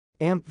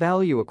AMP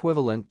value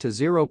equivalent to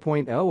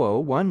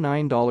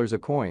 $0.0019 a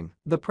coin.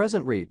 The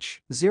present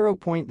reach,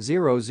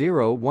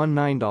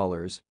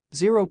 $0.0019.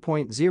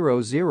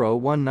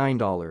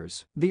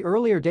 $0.0019. The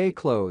earlier day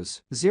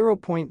close,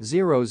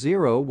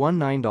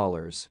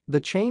 $0.0019. The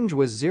change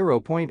was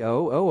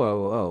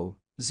 0.0000.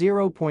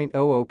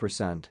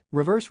 0.00%.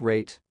 Reverse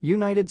rate,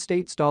 United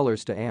States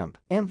dollars to AMP.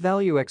 AMP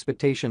value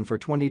expectation for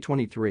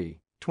 2023,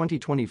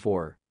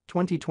 2024,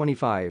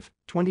 2025,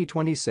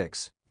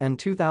 2026, and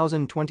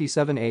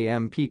 2027.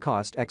 AMP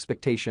cost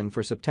expectation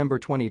for September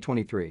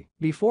 2023.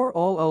 Before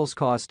all else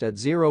cost at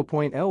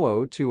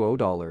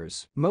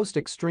 $0.0020. Most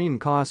extreme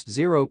cost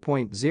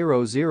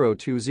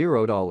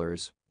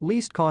 $0.0020.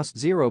 Least cost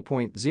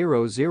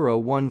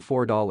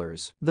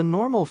 $0.0014. The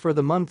normal for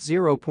the month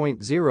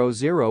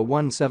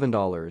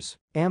 $0.0017.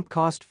 AMP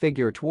cost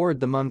figure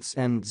toward the month's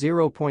end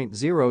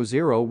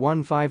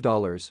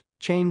 $0.0015.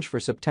 Change for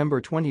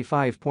September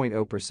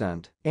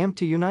 25.0%. AMP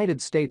to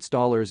United States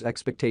dollars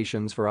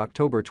expectations for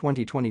October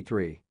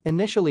 2023.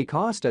 Initially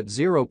cost at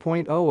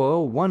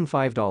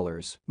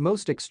 $0.0015.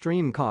 Most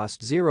extreme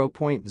cost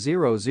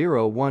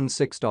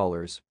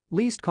 $0.0016.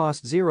 Least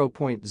cost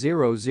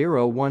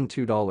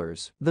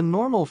 $0.0012. The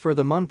normal for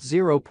the month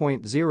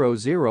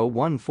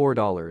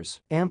 $0.0014.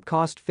 AMP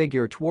cost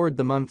figure toward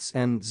the month's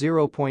end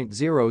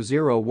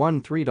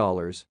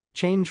 $0.0013.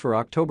 Change for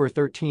October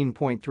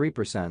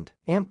 13.3%.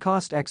 AMP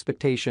cost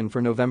expectation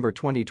for November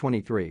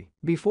 2023.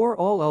 Before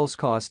all else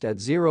cost at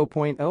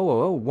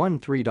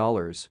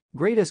 $0.0013.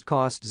 Greatest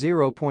cost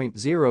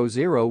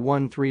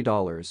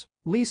 $0.0013.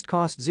 Least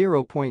cost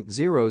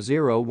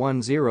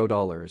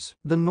 $0.0010.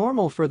 The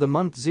normal for the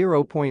month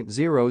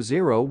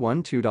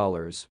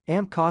 $0.0012.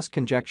 AMP cost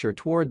conjecture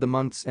toward the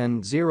month's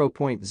end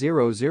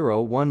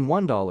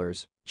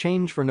 $0.0011.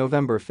 Change for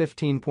November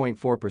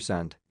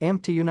 15.4%.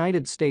 AMP to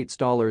United States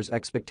dollars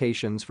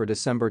expectations for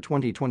December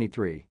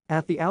 2023.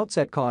 At the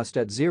outset cost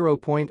at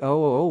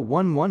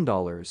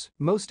 $0.0011.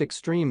 Most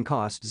extreme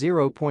cost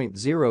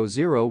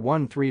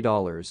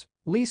 $0.0013.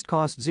 Least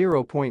cost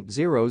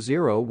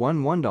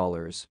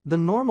 $0.0011. The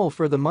normal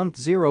for the month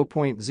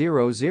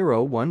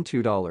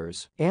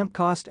 $0.0012. AMP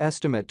cost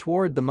estimate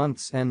toward the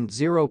month's end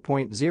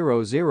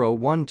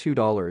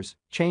 $0.0012.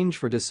 Change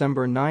for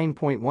December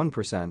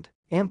 9.1%.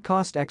 AMP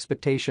cost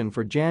expectation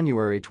for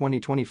January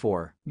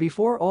 2024.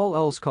 Before all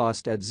else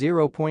cost at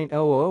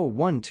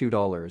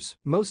 $0.0012.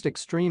 Most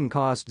extreme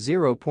cost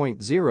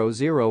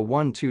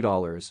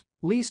 $0.0012.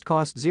 Least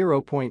cost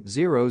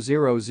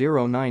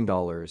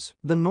 $0.0009.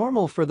 The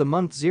normal for the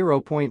month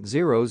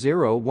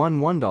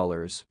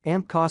 $0.0011.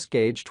 AMP cost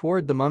gauge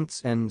toward the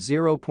month's end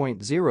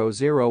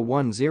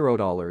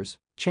 $0.0010.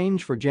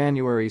 Change for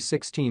January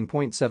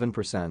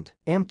 16.7%.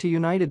 AMP to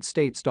United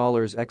States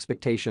dollars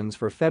expectations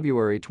for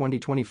February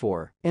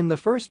 2024. In the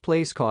first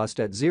place cost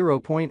at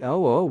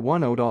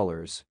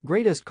 $0.0010.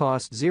 Greatest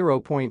cost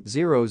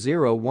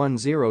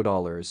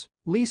 $0.0010.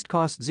 Least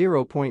cost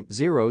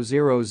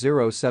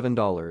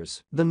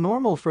 $0.0007. The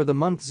normal for the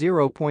month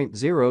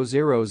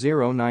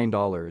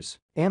 $0.0009.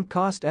 AMP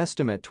cost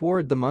estimate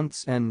toward the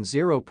month's end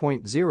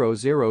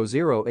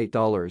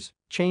 $0.0008.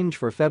 Change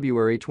for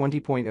February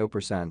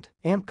 20.0%.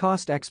 AMP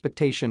cost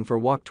expectation for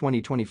WAC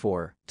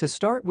 2024. To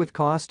start with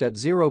cost at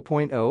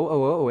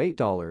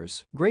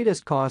 $0.0008.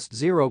 Greatest cost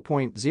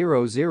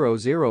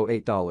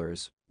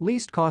 $0.0008.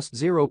 Least cost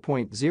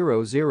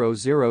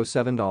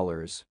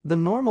 $0.0007. The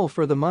normal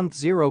for the month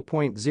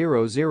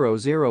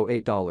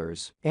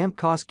 $0.0008. AMP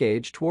cost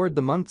gauge toward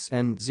the month's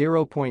end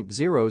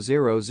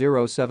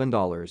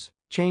 $0.0007.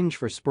 Change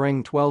for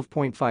spring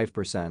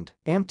 12.5%.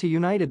 AMP to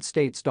United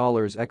States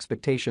dollars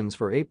expectations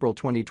for April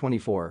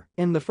 2024.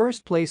 In the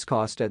first place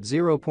cost at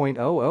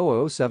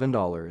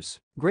 $0.0007.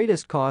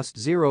 Greatest cost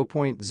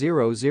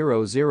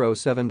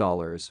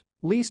 $0.0007.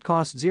 Least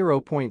cost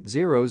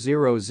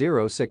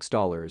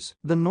 $0.0006.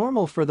 The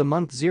normal for the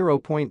month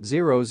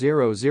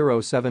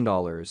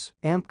 $0.0007.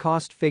 AMP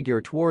cost figure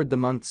toward the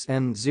month's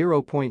end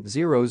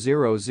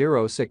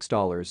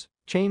 $0.0006.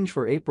 Change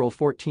for April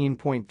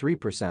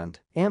 14.3%.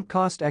 AMP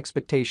cost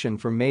expectation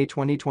for May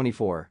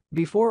 2024.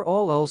 Before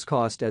all else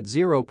cost at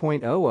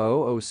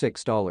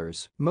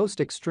 $0.0006.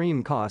 Most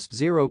extreme cost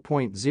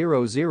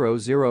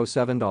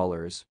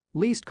 $0.0007.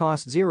 Least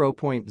cost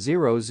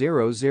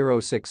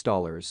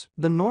 $0.0006.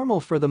 The normal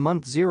for the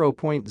month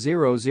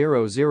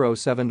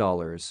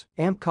 $0.0007.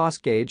 AMP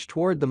cost gauge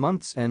toward the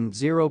month's end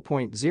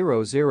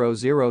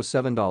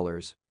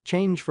 $0.0007.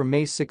 Change for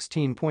May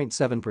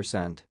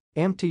 16.7%.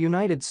 AMP to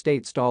United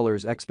States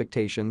dollars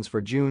expectations for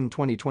June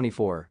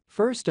 2024.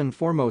 First and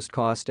foremost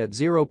cost at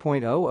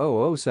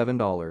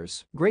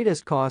 $0.0007.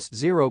 Greatest cost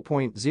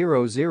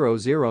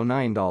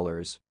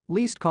 $0.0009.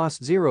 Least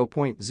cost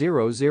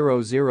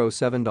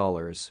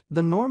 $0.0007.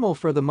 The normal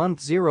for the month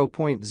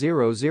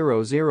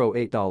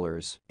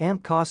 $0.0008.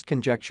 AMP cost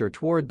conjecture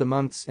toward the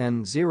month's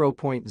end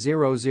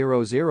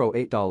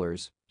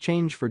 $0.0008.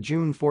 Change for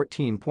June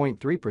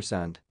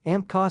 14.3%.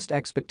 AMP cost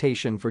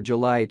expectation for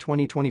July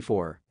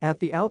 2024. At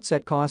the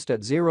outset cost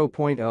at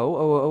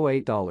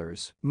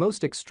 $0.0008.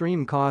 Most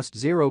extreme cost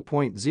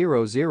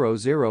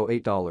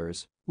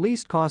 $0.0008.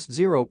 Least cost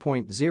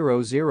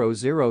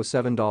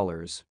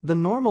 $0.0007. The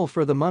normal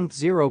for the month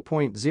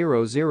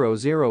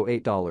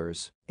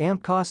 $0.0008.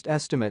 AMP cost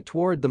estimate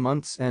toward the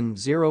month's end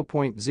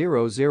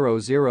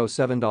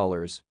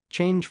 $0.0007.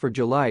 Change for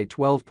July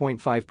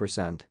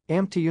 12.5%.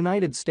 AMP to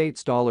United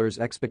States dollars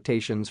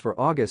expectations for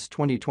August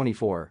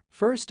 2024.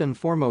 First and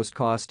foremost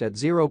cost at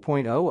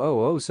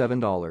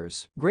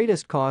 $0.0007.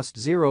 Greatest cost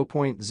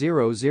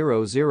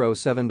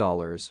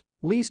 $0.0007.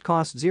 Least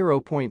cost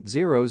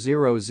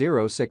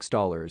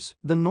 $0.0006.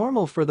 The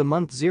normal for the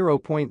month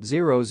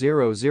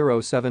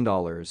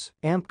 $0.0007.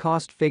 AMP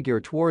cost figure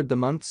toward the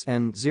month's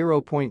end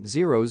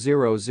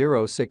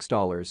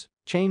 $0.0006.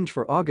 Change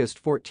for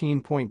August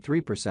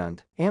 14.3%.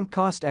 AMP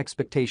cost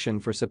expectation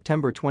for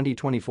September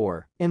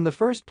 2024. In the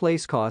first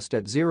place cost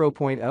at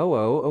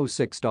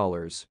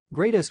 $0.0006.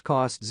 Greatest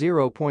cost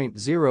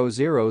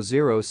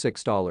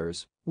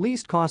 $0.0006.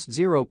 Least cost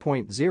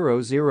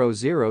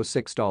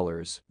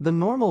 $0.0006. The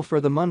normal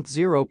for the month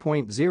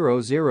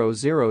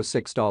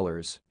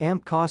 $0.0006.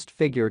 AMP cost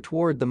figure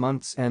toward the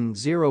month's end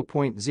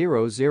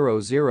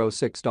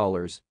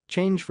 $0.0006.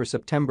 Change for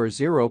September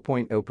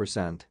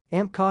 0.0%.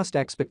 AMP cost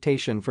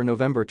expectation for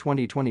November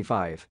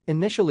 2025.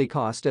 Initially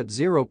cost at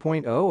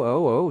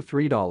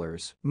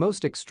 $0.0003.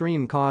 Most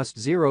extreme cost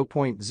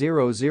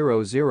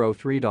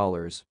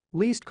 $0.0003.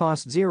 Least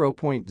cost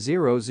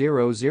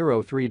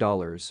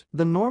 $0.0003.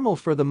 The normal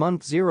for the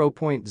month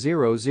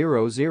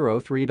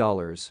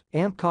 $0.0003.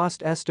 AMP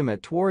cost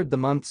estimate toward the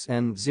month's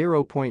end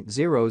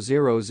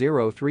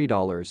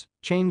 $0.0003.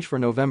 Change for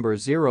November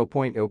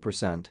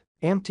 0.0%.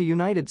 AMP to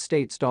United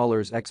States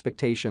dollars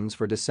expectations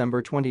for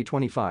December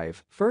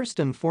 2025. First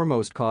and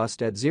foremost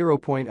cost at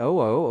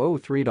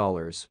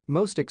 $0.0003.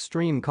 Most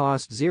extreme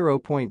cost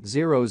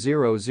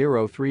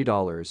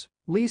 $0.0003.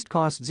 Least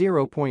cost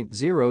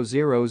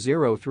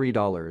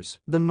 $0.0003.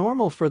 The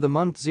normal for the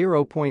month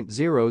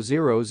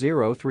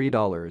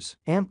 $0.0003.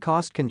 AMP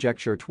cost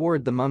conjecture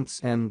toward the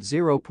month's end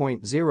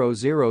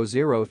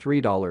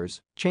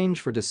 $0.0003. Change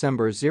for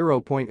December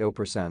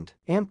 0.0%.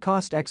 AMP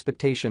cost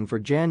expectation for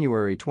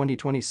January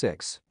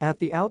 2026. At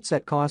the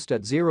outset cost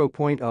at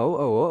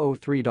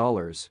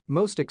 $0.0003.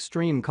 Most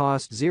extreme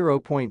cost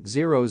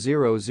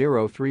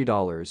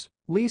 $0.0003.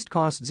 Least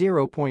cost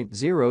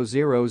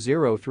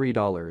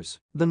 $0.0003.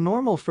 The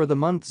normal for the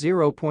month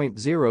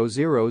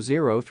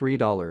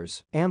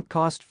 $0.0003. AMP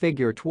cost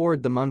figure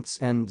toward the month's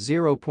end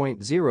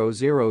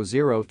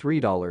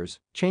 $0.0003.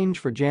 Change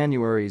for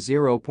January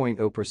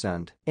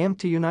 0.0%. AMP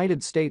to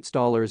United States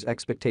dollars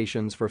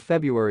expectations for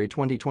February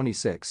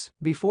 2026.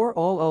 Before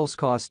all else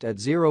cost at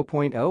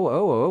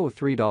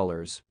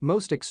 $0.0003.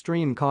 Most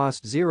extreme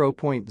cost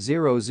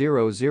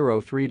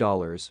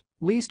 $0.0003.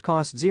 Least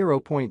cost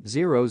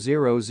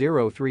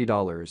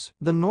 $0.0003.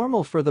 The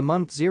normal for the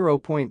month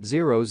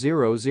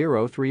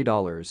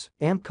 $0.0003.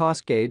 AMP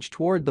cost gauge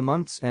toward the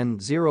month's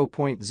end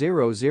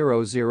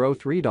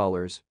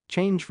 $0.0003.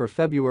 Change for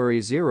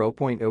February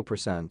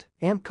 0.0%.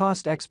 AMP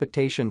cost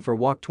expectation for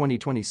WAC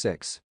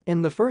 2026.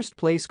 In the first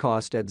place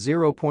cost at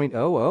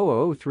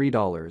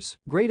 $0.0003.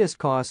 Greatest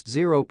cost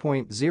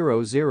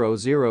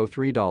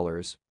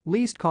 $0.0003.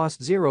 Least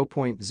cost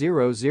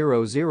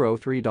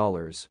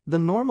 $0.0003. The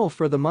normal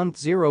for the month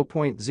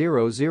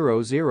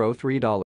 $0.0003.